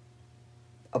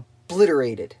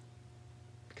obliterated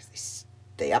because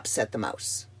they upset the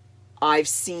mouse. I've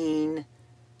seen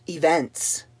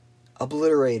events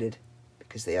obliterated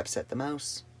because they upset the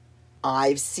mouse.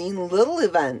 I've seen little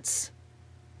events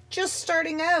just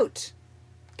starting out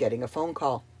getting a phone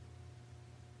call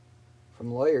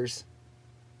from lawyers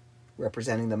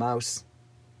representing the mouse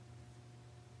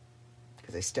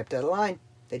because they stepped out of line.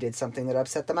 They did something that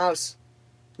upset the mouse.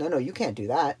 No, you can't do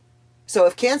that. So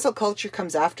if cancel culture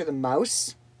comes after the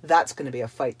mouse, that's going to be a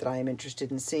fight that I am interested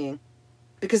in seeing.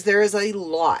 Because there is a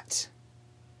lot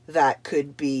that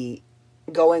could be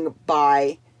going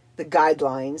by the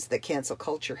guidelines that cancel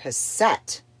culture has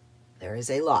set. There is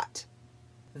a lot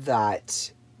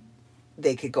that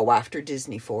they could go after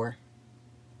Disney for.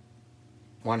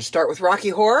 Want to start with Rocky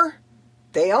Horror?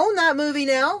 They own that movie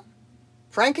now.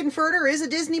 Frankenfurter is a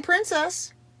Disney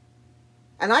princess.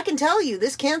 And I can tell you,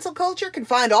 this cancel culture can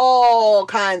find all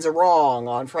kinds of wrong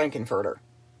on Frankenfurter.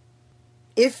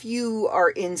 If you are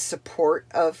in support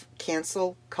of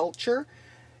cancel culture,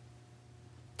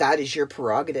 that is your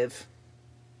prerogative.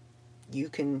 You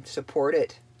can support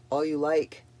it all you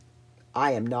like.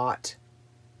 I am not.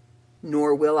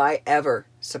 Nor will I ever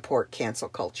support cancel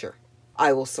culture.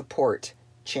 I will support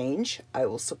change. I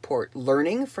will support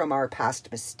learning from our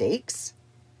past mistakes.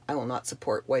 I will not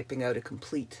support wiping out a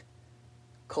complete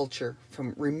culture,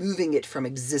 from removing it from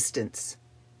existence.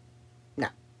 No.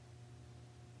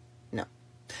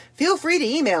 Feel free to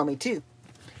email me too.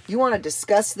 You want to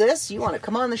discuss this? You want to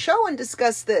come on the show and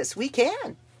discuss this? We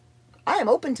can. I am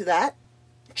open to that.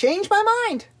 Change my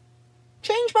mind.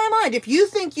 Change my mind. If you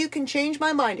think you can change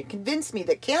my mind and convince me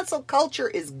that cancel culture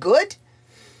is good,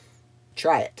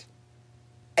 try it.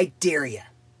 I dare you.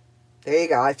 There you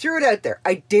go. I threw it out there.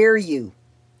 I dare you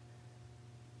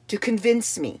to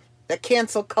convince me that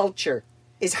cancel culture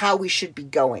is how we should be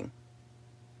going.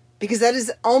 Because that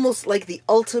is almost like the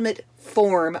ultimate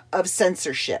form of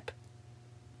censorship.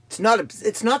 It's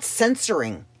not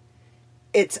censoring.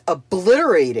 It's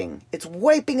obliterating. It's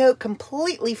wiping out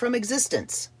completely from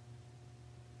existence.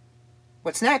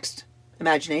 What's next?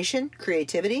 Imagination?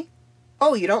 Creativity?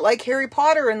 Oh, you don't like Harry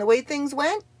Potter and the way things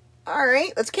went? All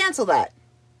right, let's cancel that.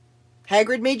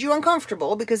 Hagrid made you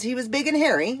uncomfortable because he was big and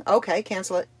hairy. Okay,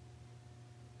 cancel it.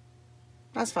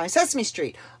 That's fine. Sesame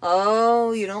Street.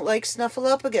 Oh, you don't like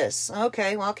Snuffleupagus.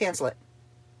 Okay, well, cancel it.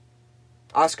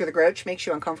 Oscar the Grouch makes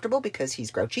you uncomfortable because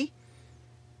he's grouchy.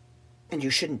 And you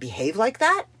shouldn't behave like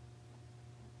that?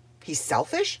 He's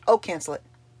selfish? Oh, cancel it.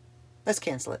 Let's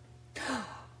cancel it.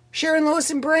 Sharon, Lois,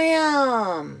 and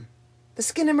Bram. The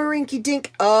Skinnamarink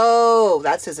Dink. Oh,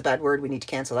 that says a bad word. We need to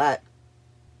cancel that.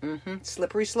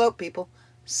 Slippery slope, people.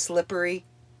 Slippery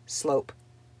slope.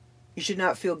 You should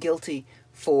not feel guilty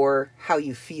for how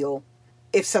you feel.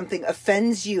 If something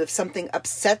offends you, if something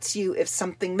upsets you, if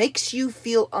something makes you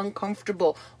feel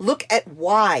uncomfortable, look at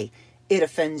why it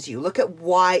offends you. Look at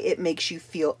why it makes you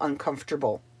feel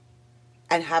uncomfortable.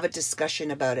 And have a discussion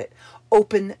about it.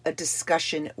 Open a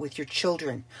discussion with your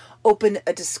children. Open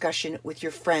a discussion with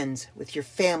your friends, with your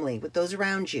family, with those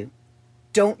around you.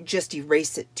 Don't just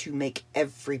erase it to make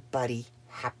everybody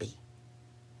happy.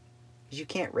 You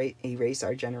can't erase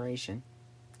our generation.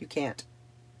 You can't.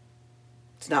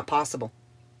 It's not possible.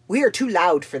 We are too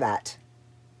loud for that.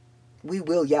 We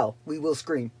will yell. We will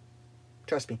scream.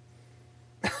 Trust me.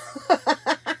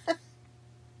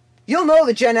 You'll know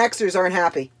the Gen Xers aren't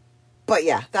happy. But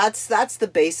yeah, that's the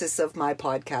basis of my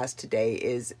podcast today.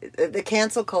 Is the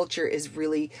cancel culture is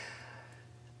really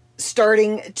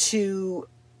starting to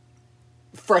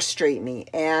frustrate me.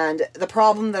 And the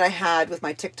problem that I had with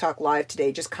my TikTok live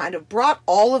today just kind of brought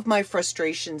all of my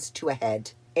frustrations to a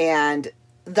head. And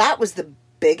that was the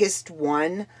biggest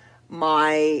one.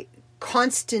 My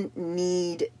constant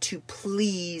need to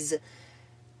please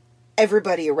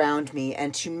everybody around me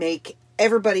and to make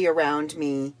everybody around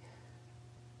me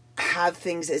have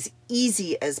things as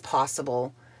easy as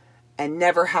possible and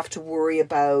never have to worry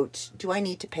about, do I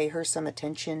need to pay her some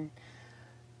attention?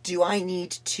 Do I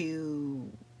need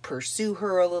to pursue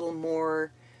her a little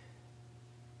more?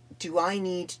 Do I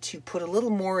need to put a little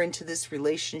more into this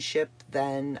relationship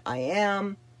than I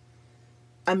am?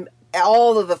 I'm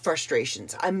all of the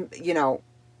frustrations. I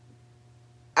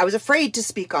was afraid to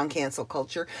speak on cancel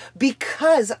culture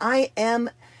because I am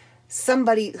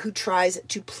somebody who tries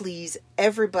to please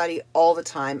everybody all the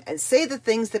time and say the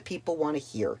things that people want to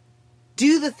hear.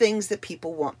 Do the things that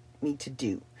people want me to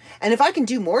do. And if I can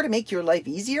do more to make your life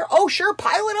easier, oh sure,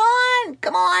 pile it on.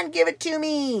 Come on, give it to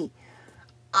me.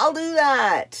 I'll do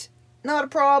that. Not a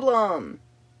problem.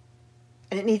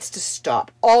 And it needs to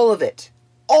stop. All of it.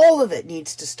 All of it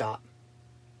needs to stop.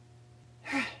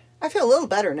 I feel a little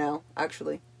better now,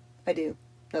 actually. I do.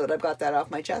 Now that I've got that off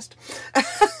my chest.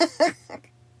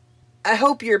 I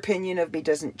hope your opinion of me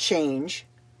doesn't change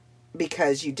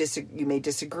because you may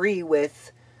disagree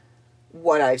with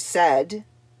what I've said.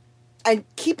 And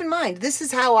keep in mind, this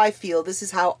is how I feel. This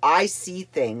is how I see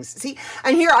things. See,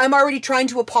 and here I'm already trying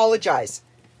to apologize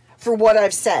for what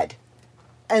I've said.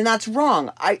 And that's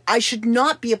wrong. I should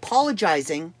not be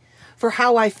apologizing for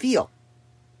how I feel.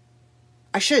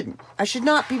 I shouldn't. I should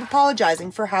not be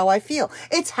apologizing for how I feel.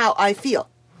 It's how I feel.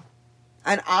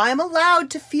 And I'm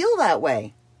allowed to feel that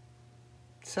way.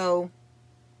 So,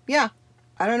 yeah,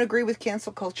 I don't agree with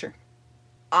cancel culture.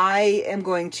 I am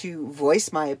going to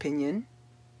voice my opinion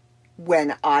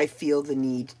when I feel the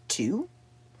need to.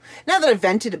 Now that I've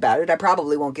vented about it, I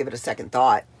probably won't give it a second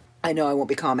thought. I know I won't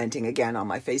be commenting again on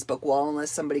my Facebook wall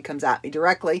unless somebody comes at me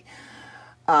directly.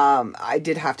 I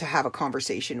did have to have a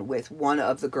conversation with one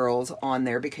of the girls on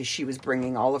there because she was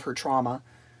bringing all of her trauma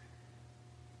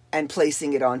and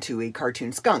placing it onto a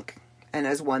cartoon skunk. And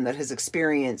as one that has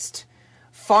experienced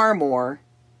far more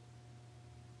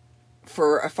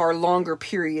for a far longer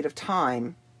period of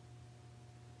time,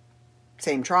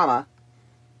 same trauma,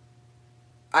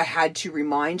 I had to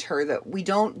remind her that we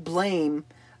don't blame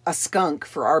a skunk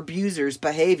for our abuser's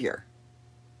behavior.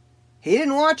 He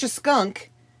didn't watch a skunk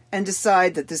and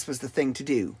decide that this was the thing to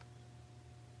do.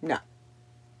 No.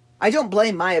 I don't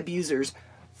blame my abusers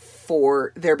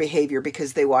for their behavior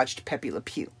because they watched Pepe Le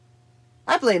Pew.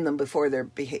 I blame them for their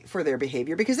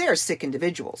behavior because they are sick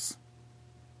individuals.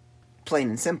 Plain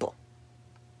and simple.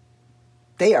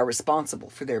 They are responsible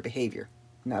for their behavior,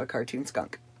 not a cartoon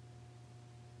skunk.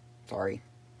 Sorry.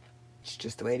 It's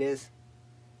just the way it is.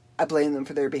 I blame them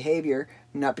for their behavior,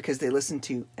 not because they listened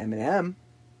to Eminem,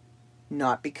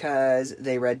 not because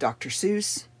they read Dr.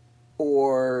 Seuss,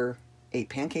 or ate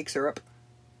pancake syrup.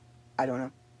 I don't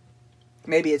know.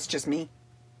 Maybe it's just me.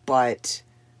 But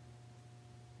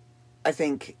I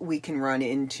think we can run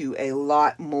into a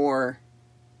lot more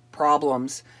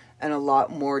problems and a lot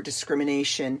more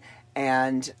discrimination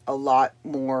and a lot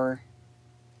more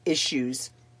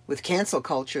issues with cancel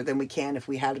culture than we can if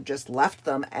we had just left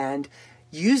them and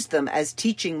used them as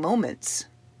teaching moments.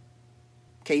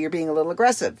 Okay, you're being a little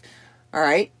aggressive. All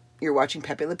right, you're watching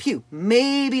Pepe Le Pew.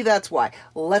 Maybe that's why.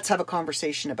 Let's have a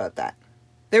conversation about that.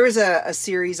 There was a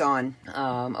series on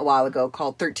a while ago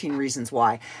called 13 Reasons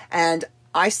Why. And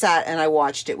I sat and I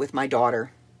watched it with my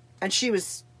daughter. And she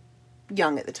was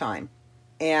young at the time.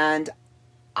 And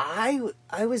I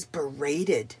was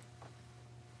berated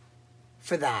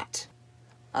for that.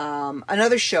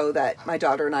 Another show that my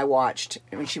daughter and I watched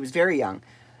when she was very young.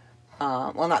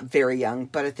 Well, not very young,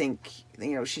 but I think,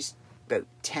 she's about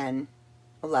 10,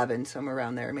 11, somewhere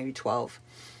around there, maybe 12,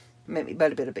 maybe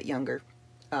but a bit younger,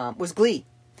 was Glee.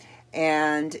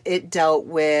 And it dealt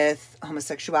with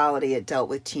homosexuality, it dealt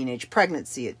with teenage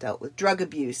pregnancy, it dealt with drug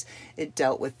abuse, it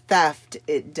dealt with theft,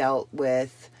 it dealt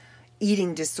with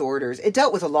eating disorders, it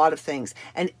dealt with a lot of things.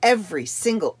 And every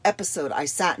single episode I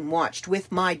sat and watched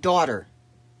with my daughter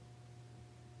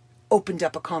opened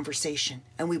up a conversation,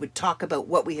 and we would talk about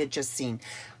what we had just seen,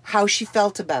 how she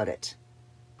felt about it,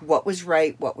 what was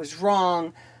right, what was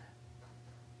wrong,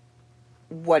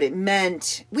 what it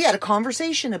meant. We had a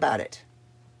conversation about it.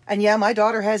 And yeah, my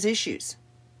daughter has issues.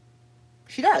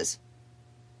 She does.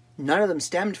 None of them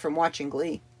stemmed from watching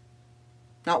Glee.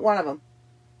 Not one of them.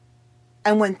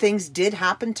 And when things did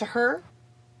happen to her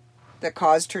that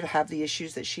caused her to have the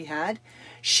issues that she had,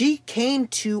 she came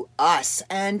to us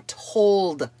and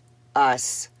told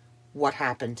us what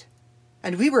happened.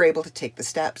 And we were able to take the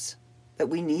steps that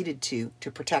we needed to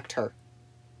protect her.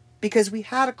 Because we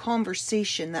had a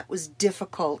conversation that was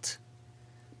difficult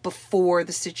before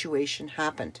the situation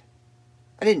happened.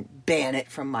 I didn't ban it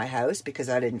from my house because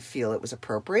I didn't feel it was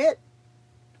appropriate,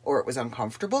 or it was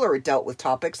uncomfortable, or it dealt with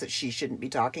topics that she shouldn't be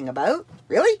talking about.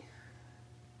 Really?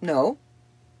 No.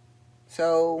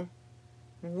 So,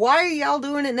 why are y'all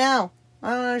doing it now?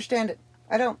 I don't understand it.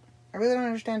 I really don't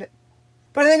understand it.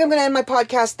 But I think I'm going to end my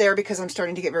podcast there because I'm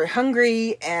starting to get very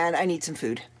hungry and I need some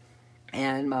food.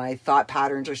 And my thought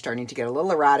patterns are starting to get a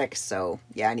little erratic, so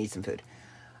yeah, I need some food.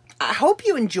 I hope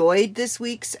you enjoyed this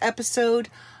week's episode.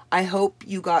 I hope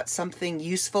you got something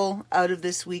useful out of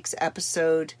this week's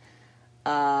episode.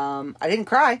 I didn't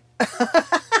cry.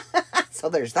 So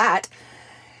there's that.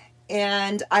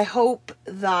 And I hope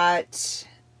that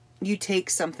you take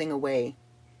something away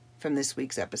from this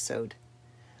week's episode.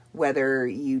 Whether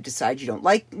you decide you don't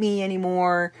like me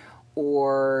anymore,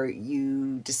 or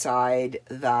you decide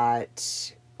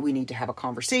that we need to have a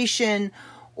conversation,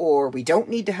 or we don't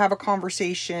need to have a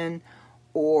conversation,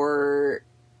 or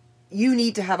you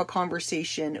need to have a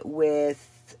conversation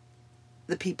with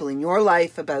the people in your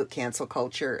life about cancel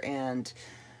culture and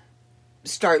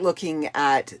start looking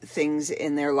at things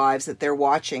in their lives that they're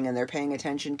watching and they're paying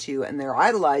attention to and they're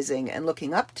idolizing and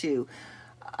looking up to,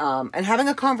 and having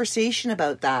a conversation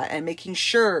about that and making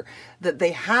sure that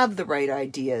they have the right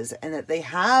ideas and that they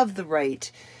have the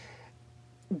right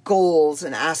goals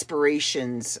and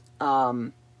aspirations,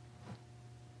 then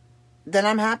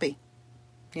I'm happy,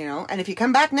 and if you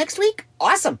come back next week,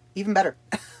 awesome, even better.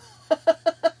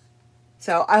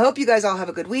 So I hope you guys all have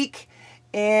a good week,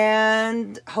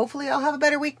 and hopefully I'll have a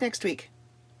better week next week.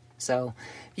 So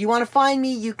if you want to find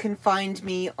me, you can find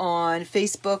me on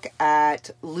Facebook at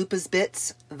Lupa's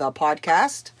Bits, the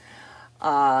podcast.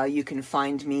 You can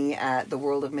find me at the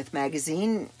World of Myth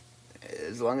magazine,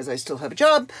 as long as I still have a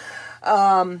job.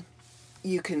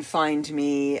 You can find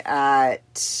me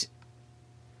at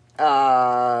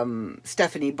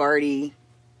Stephanie Barty.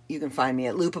 You can find me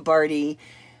at Lupa Barty.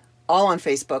 All on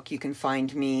Facebook. You can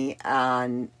find me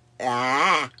on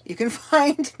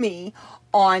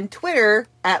Twitter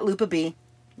at Lupa B. You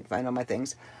can find all my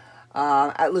things.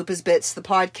 At Lupa's Bits, the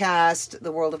podcast,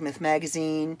 the World of Myth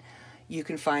magazine. You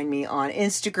can find me on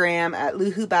Instagram at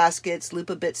Luhu Baskets,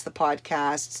 Lupa Bits, the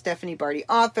podcast, Stephanie Barty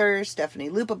Author, Stephanie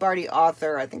Lupa Barty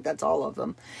Author. I think that's all of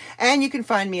them. And you can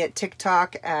find me at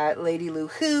TikTok at Lady Lu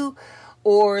Who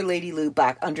or Lady Lu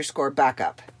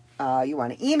 _backup. You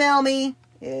want to email me?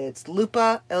 It's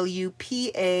Lupa,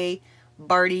 Lupa,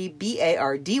 Barty,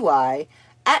 Bardy,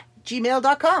 at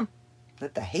gmail.com.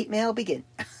 Let the hate mail begin.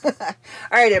 All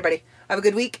right, everybody. Have a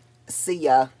good week. See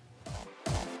ya.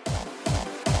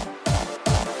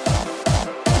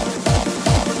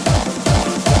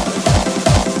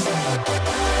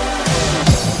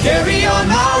 Carry on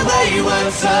my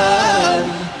wayward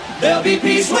son. There'll be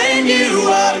peace when you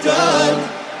are done.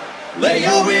 Lay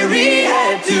your weary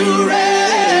head to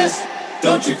rest.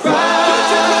 Don't you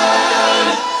cry.